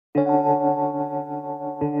Feels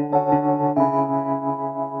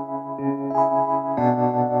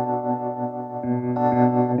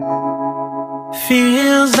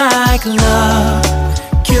like love,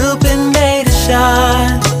 Cupid made a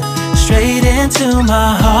shot straight into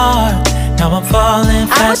my heart. Now I'm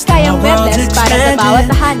falling fast and my world's expanding.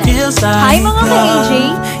 Feels Hi like mga ka-AJ! love,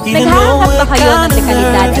 even Naghahanap though ba we're kayo ng kinda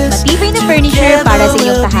dekalidad at nervous. matibay na furniture para sa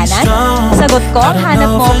inyong tahanan? Sagot ko, hanap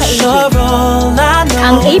mo ka-AJ.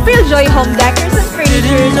 Ang April Joy Home Decors and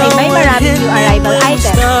Furnitures ay may maraming new arrival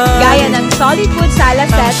items, gaya ng solid wood sala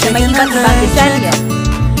set na may iba't ibang disenyo.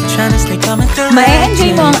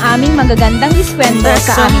 Ma-enjoy mo ang aming magagandang diskwento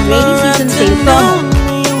sa aming rainy season sale promo.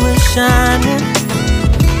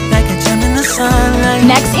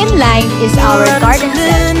 Next in line is our garden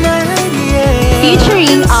set,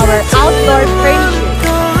 featuring our outdoor furniture.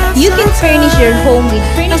 You can furnish your home with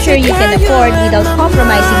furniture you can afford without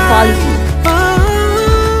compromising quality.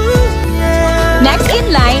 Next in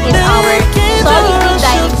line is our solid wood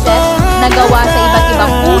dining set na gawa sa iba't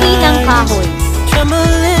ibang uri ng kahoy.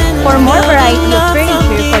 For more variety of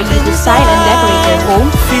furniture for you to style and decorate your home,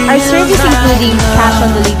 our service including cash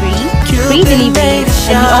on delivery, free delivery,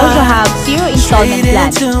 and we also have 0 installment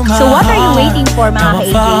plan. So what are you waiting for, mga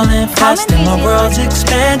ka-AJ? Come and visit!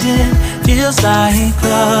 Feels like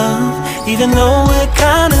love, even though we're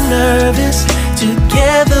kinda nervous.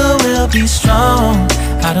 Together we'll be strong.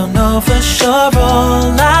 I don't know for sure,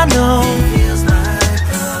 all I know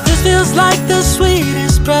this feels like the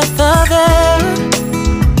sweetest breath of air.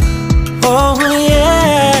 Oh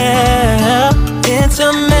yeah, it's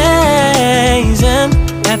amazing.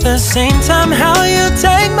 At the same time, how you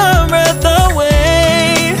take my breath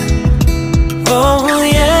away. Oh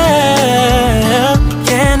yeah,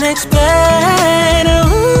 can't explain. Ooh.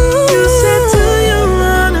 You said, do you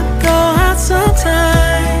wanna go out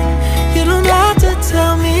sometime? You don't have to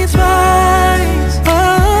tell me twice.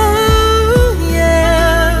 Oh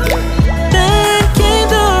yeah. Then came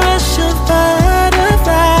the rush of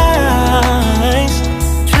butterflies,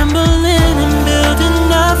 trembling and building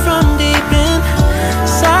up from deep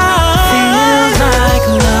inside. Feels like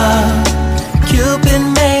love, Cupid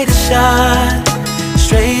made a shot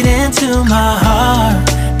straight into my heart.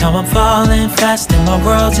 Now I'm falling fast and my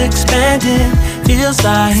world's expanding. Feels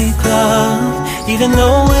like love, even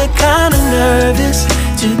though we're kinda nervous.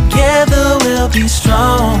 Together we'll be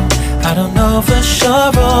strong. I don't know for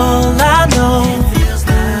sure, all I know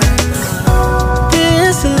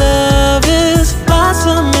this love is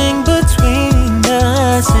blossoming between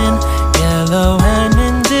us in yellow and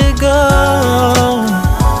indigo.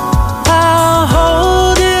 I'll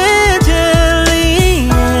hold it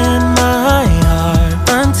gently in my heart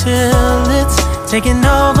until it's taking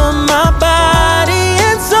over my body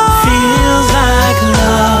and soul. Feels like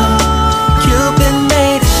love, Cupid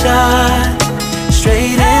made a shot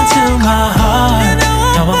straight into my heart.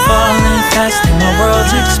 Now I'm falling fast and my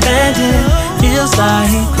world's expanding. Feels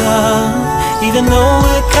like love, even though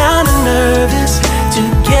we're kinda nervous.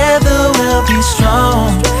 Together we'll be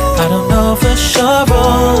strong. I don't know for sure,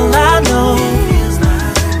 all I know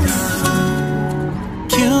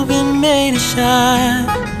Cupid made a shot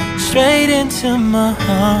straight into my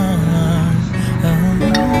heart.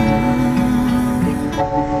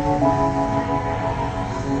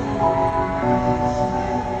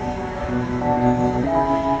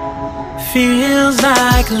 Feels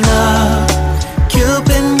like love,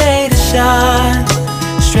 Cupid made a shot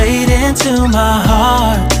straight into my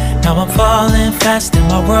heart. Now I'm falling fast and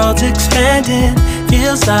my world's expanding.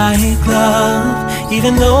 Feels like love,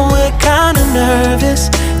 even though we're kinda nervous.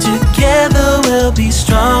 Together we'll be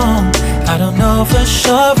strong. I don't know for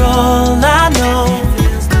sure, all I know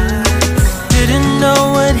didn't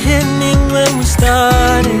know what hit me when we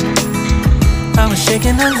started. I was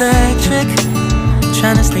shaking electric,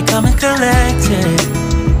 trying to stay calm and collected.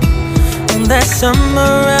 On that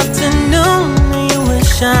summer afternoon, you were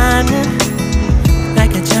shining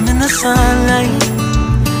like a gem in the sunlight.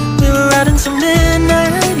 We were out until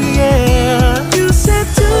midnight, yeah. You said,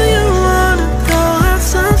 do you wanna go out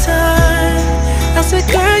sometime? I said,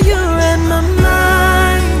 girl, you read my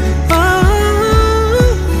mind. Oh,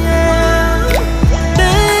 yeah.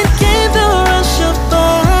 Then came the rush of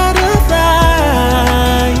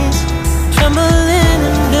butterflies, trembling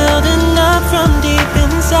and building up from deep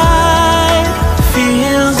inside.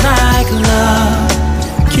 Feels like love,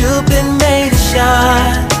 Cupid made a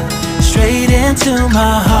shot straight into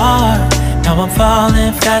my heart. Now I'm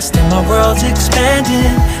falling fast and my world's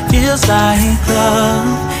expanding. Feels like love,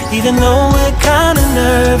 even though we're kinda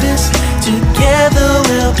nervous. Together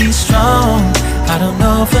we'll be strong. I don't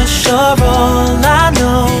know for sure, all I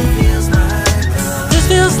know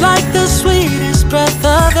feels like the sweetest breath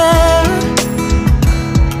of air.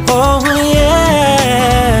 Oh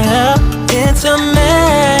yeah, it's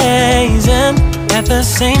amazing. At the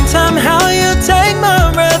same time, how you take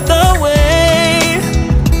my breath away.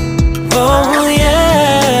 Oh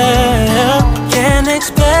yeah, can't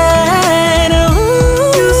explain.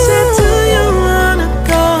 Ooh. You said, do you wanna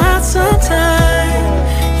go out sometime?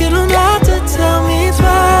 You don't have to tell me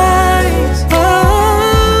twice.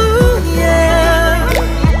 Oh yeah.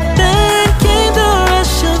 Then came the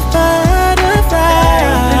rush of butterflies,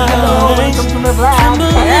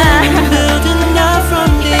 trembling, building up from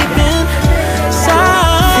deep inside.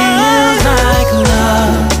 Feels like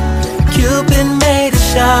love. Cupid made a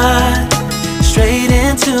shot straight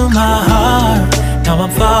into my heart. Now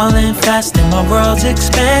I'm falling fast and my world's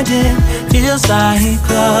expanding. Feels like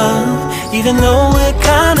love. Even though we're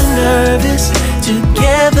kinda nervous,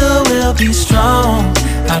 together we'll be strong.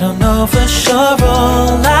 I don't know for sure,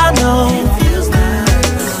 all I know,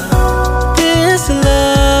 this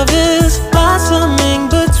love is blossoming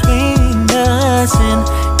between us in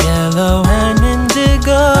yellow and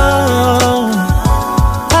indigo.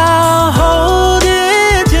 I'll hold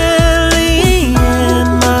it gently in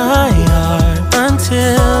my heart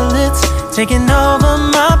until it's taking over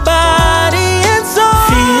my body and soul.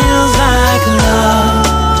 Feels like love.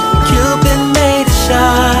 Cupid made a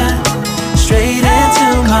shot straight into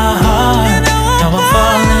my heart. Now I'm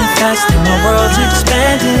falling fast and my world's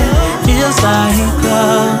expanding. Feels like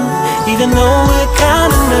love. Even though we're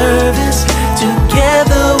kinda nervous,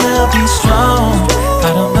 together we'll be strong. I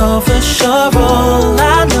don't know for sure, all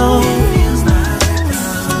I know,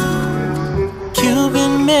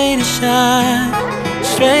 Cupid made a shot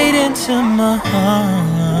straight into my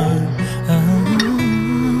heart.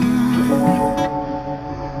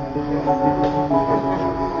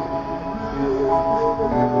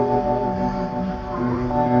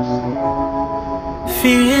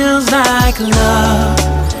 Feels like love.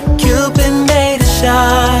 Cupid made a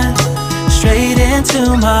shot straight into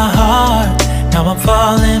my heart. Now I'm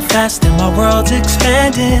falling fast and my world's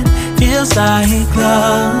expanding. Feels like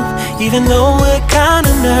love. Even though we're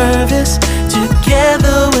kinda nervous,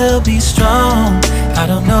 together we'll be strong. I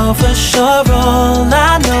don't know for sure, all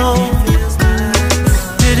I know,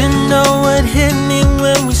 didn't know what hit me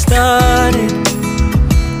when we started.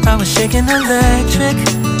 I was shaking electric,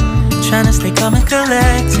 trying to stay calm and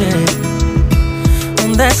collected.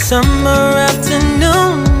 On that summer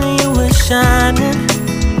afternoon, you were shining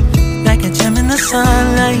like a gem in the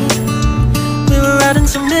sunlight. We were out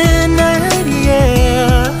until midnight,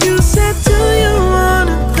 yeah. You said, do you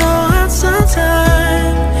wanna go out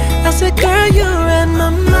sometime? I said, girl, you read my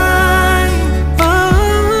mind.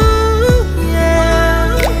 Oh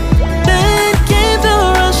yeah. Then came the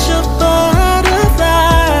rush of butterflies,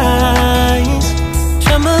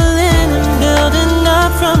 trembling and building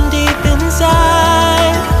up from deep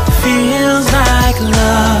inside. Feels like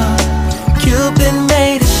love. Cupid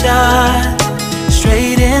made a shot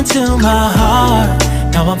straight into my heart.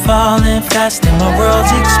 Now I'm falling fast and my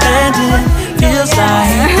world's expanding. Feels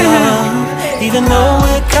like love. Even though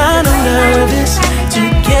we're kinda nervous,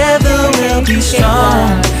 together we'll be strong.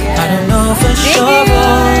 I don't know for sure,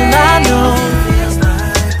 all I know,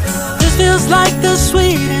 this feels like the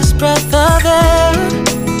sweetest breath of air.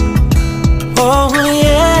 Oh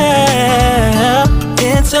yeah,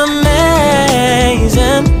 it's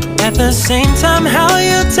amazing. At the same time, how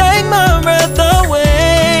you take my breath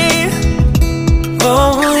away.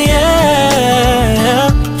 Oh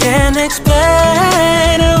yeah, can't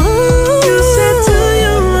explain. Ooh. You said, do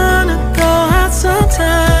you wanna go out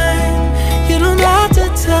sometime? You don't have to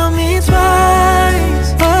tell me twice.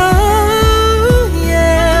 Oh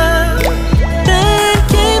yeah. Then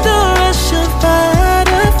came the rush of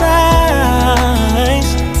butterflies,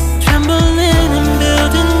 trembling and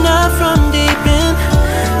building up from deep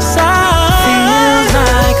inside. Feels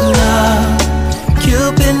like love.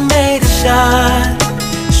 Cupid made a shot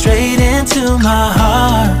straight into my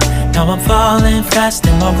heart. Now I'm falling fast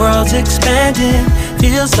and my world's expanding.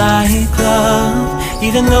 Feels like love.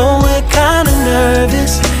 Even though we're kinda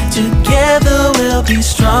nervous, together we'll be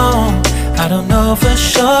strong. I don't know for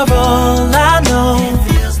sure, all I know,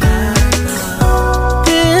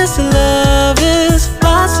 this love is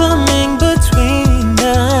blossoming between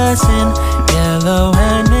us in yellow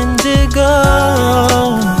and indigo.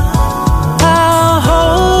 I'll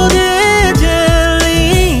hold it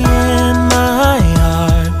gently in my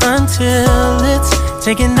heart until it's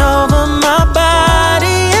taking over my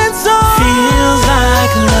body and soul. Feels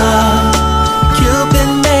like love. Cupid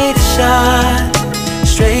made a shot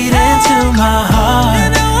straight into my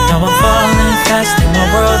heart. Now I'm falling fast and my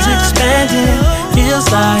world's expanding. Feels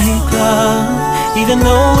even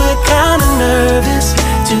though we're kinda nervous.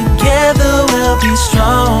 Together we'll be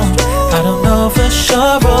strong. I don't know for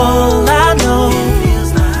sure, all I know.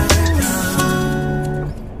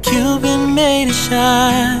 Cupid made a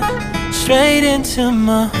shot straight into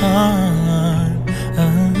my heart.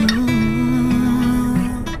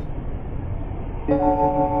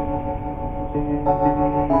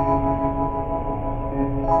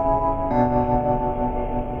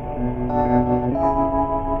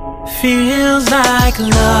 Feels like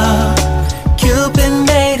love. Cupid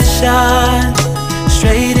made a shot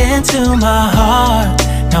straight into my heart.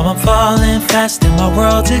 Now I'm falling fast and my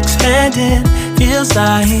world's expanding. Feels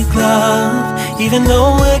like love, even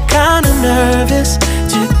though we're kinda nervous.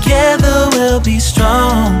 Together we'll be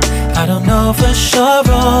strong. I don't know for sure,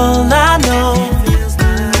 all I know.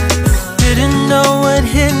 Didn't know what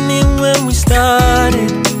hit me when we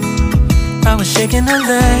started. I was shaking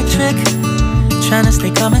electric, trying to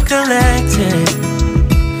stay calm and collected.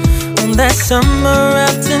 On that summer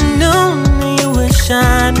afternoon, you were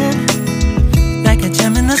shining like a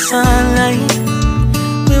gem in the sunlight.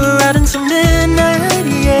 We were out until midnight,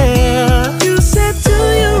 yeah. You said, do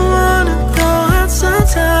you wanna go out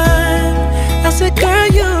sometime? I said, girl,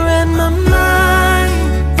 you read my mind.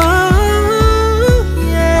 Oh,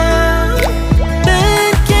 yeah.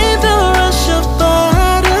 Then came the rush of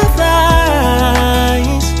butterflies,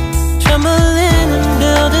 trembling and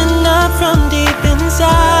building up from deep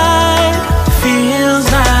inside. Feels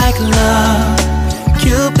like love.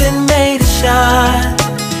 Cupid made a shot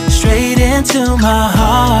straight into my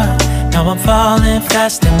heart. Now I'm falling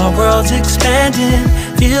fast and my world's expanding.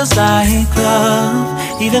 Feels like love,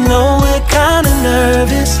 even though we're kinda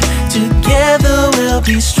nervous. Together we'll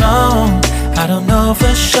be strong. I don't know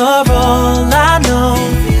for sure, all I know.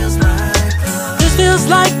 This feels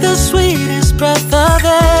like the sweetest breath of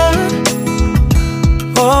air.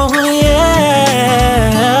 Oh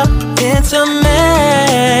yeah, it's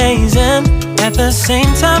amazing. At the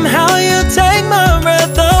same time, how you take my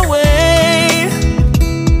breath away.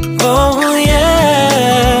 Oh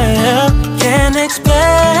yeah, can't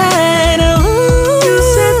explain. Ooh. You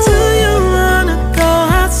said, do you wanna go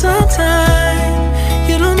out sometime?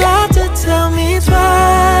 You don't have to tell me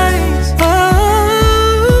twice.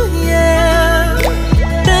 Oh yeah.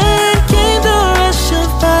 Then came the rush of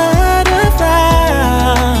butterflies,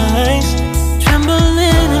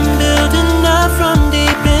 trembling and building up from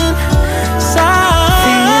deep inside.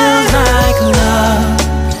 Feels like love.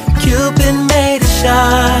 Cupid made a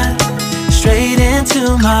shot straight into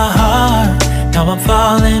my heart. Now I'm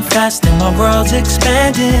falling fast and my world's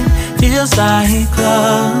expanding. Feels like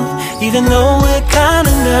love, even though we're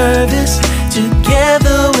kinda nervous.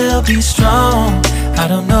 Together we'll be strong. I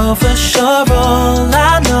don't know for sure, all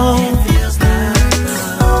I know.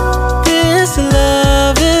 This love